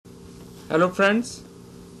Hello friends,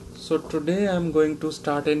 so today I am going to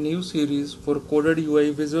start a new series for Coded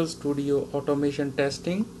UI Visual Studio automation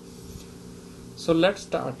testing. So let's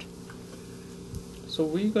start. So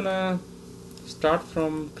we're gonna start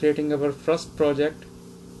from creating our first project.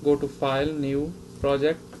 Go to File, New,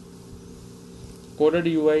 Project, Coded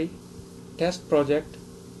UI, Test Project.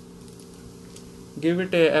 Give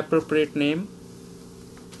it a appropriate name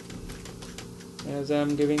as I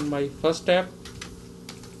am giving my first app.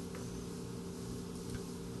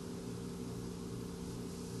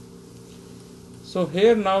 So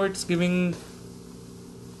here now it's giving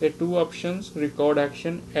two options: record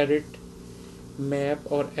action, edit, map,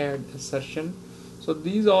 or add assertion. So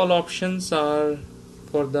these all options are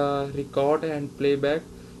for the record and playback.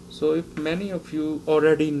 So if many of you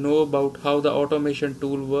already know about how the automation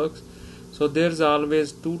tool works, so there's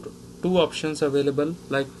always two options available.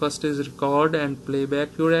 Like first is record and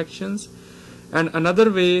playback your actions, and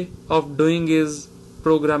another way of doing is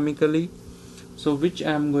programmatically, so which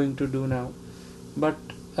I am going to do now. But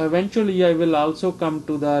eventually I will also come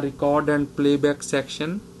to the record and playback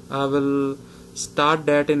section. I will start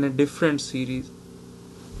that in a different series.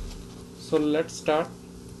 So let's start.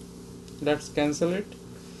 Let's cancel it.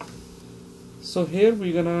 So here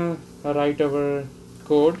we're gonna write our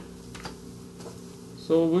code.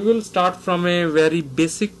 So we will start from a very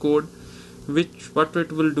basic code, which what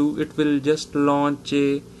it will do, it will just launch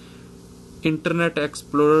a Internet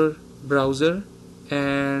Explorer browser,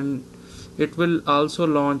 and it will also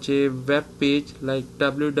launch a web page like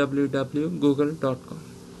www.google.com.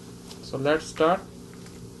 So let's start.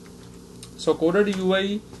 So Coded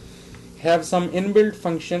UI have some inbuilt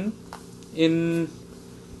function in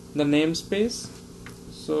the namespace.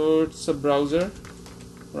 So it's a browser,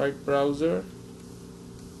 right? Browser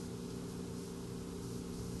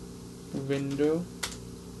window.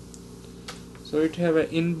 So it have an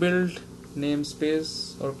inbuilt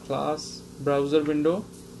namespace or class browser window.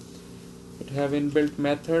 It have inbuilt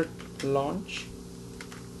method launch.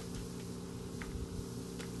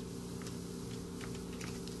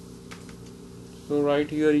 So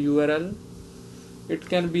write your URL. It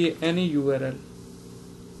can be any URL.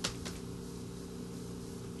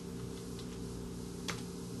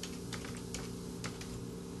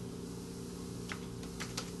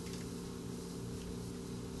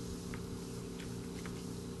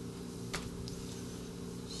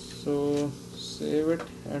 So save it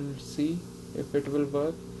and see if it will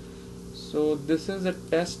work. So this is a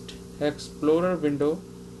test explorer window.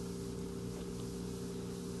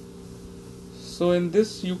 So in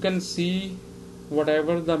this you can see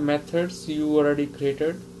whatever the methods you already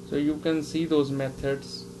created. So you can see those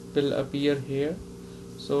methods will appear here.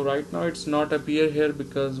 So right now it's not appear here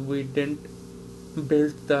because we didn't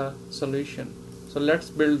build the solution. So let's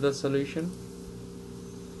build the solution.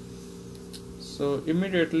 So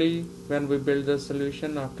immediately when we build the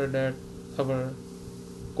solution, after that our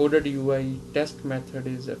Coded UI test method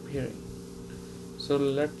is appearing. So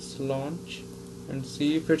let's launch and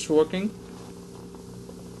see if it's working.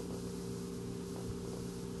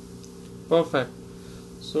 Perfect.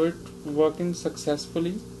 So it's working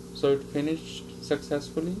successfully. So it finished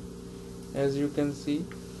successfully, as you can see.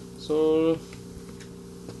 So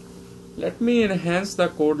let me enhance the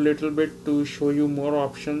code little bit to show you more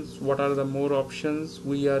options. What are the more options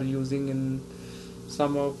we are using in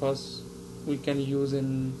some of us we can use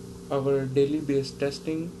in our daily based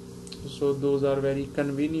testing. So those are very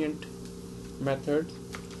convenient methods.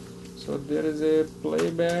 So there is a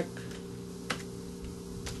playback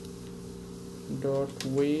dot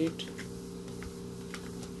wait.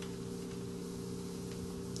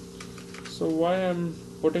 So why I'm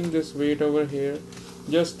putting this wait over here,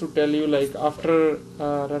 just to tell you, like after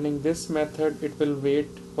running this method it will wait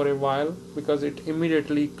for a while because it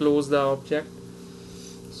immediately closed the object.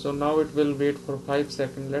 So now it will wait for 5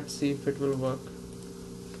 seconds. Let's see if it will work.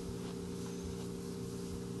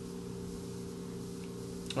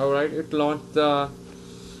 Alright, it launched the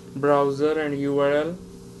browser and URL.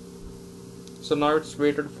 So now it's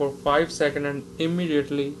waited for 5 seconds and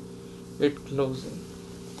immediately it closes.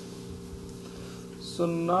 So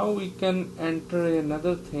now we can enter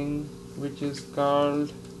another thing which is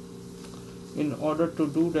called, in order to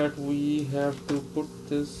do that we have to put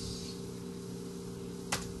this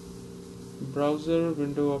browser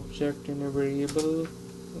window object in a variable.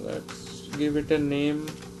 Let's give it a name,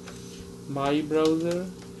 my browser.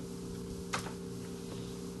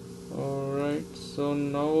 Alright, so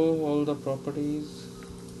now all the properties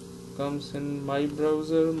comes in my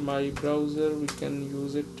browser. My browser, we can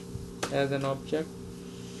use it as an object.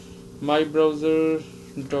 My browser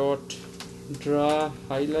dot draw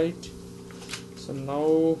highlight. So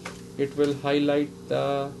now it will highlight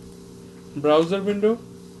the browser window.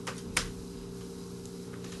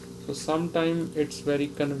 So sometimes it's very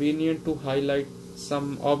convenient to highlight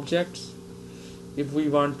some objects if we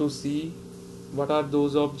want to see what are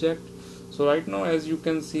those objects. So right now, as you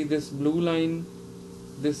can see, this blue line,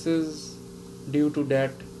 this is due to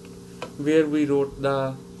that where we wrote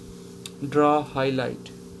the draw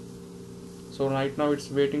highlight. So right now it's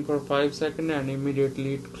waiting for 5 seconds and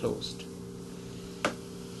immediately it closed.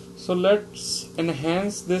 So let's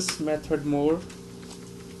enhance this method more.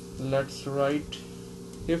 Let's write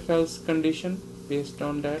if-else condition based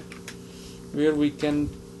on that, where we can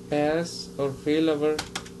pass or fail our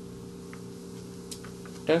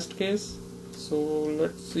test case. So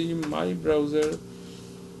let's see my browser.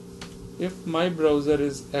 If my browser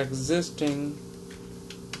is existing,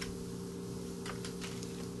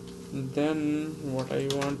 then what I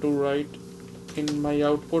want to write in my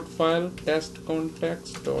output file, test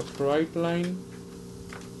context dot write line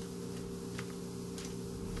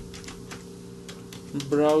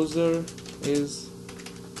browser is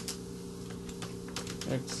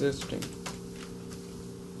existing,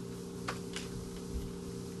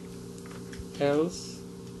 else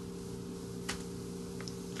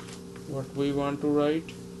what we want to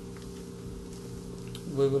write,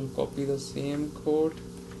 we will copy the same code.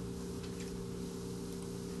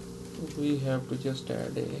 We have to just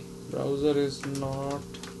add a browser is not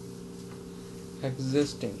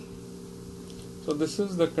existing. So this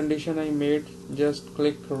is the condition I made. Just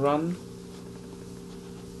click run.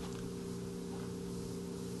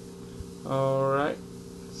 Alright,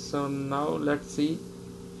 so now let's see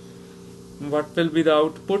what will be the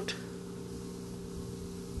output.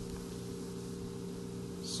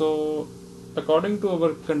 So according to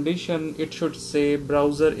our condition, it should say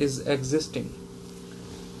browser is existing.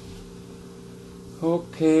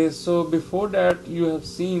 Okay, so before that you have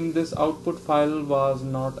seen this output file was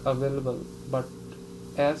not available, but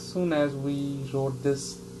as soon as we wrote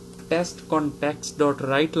this test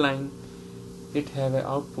context.write line, it have an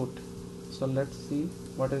output. So let's see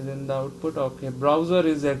what is in the output. Okay, browser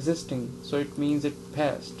is existing, so it means it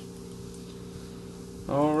passed.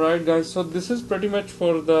 Alright guys, so this is pretty much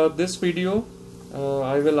for this video.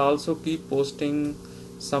 I will also keep posting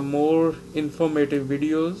some more informative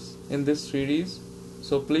videos in this series,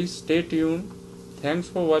 so please stay tuned. Thanks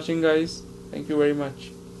for watching guys. Thank you very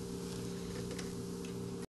much.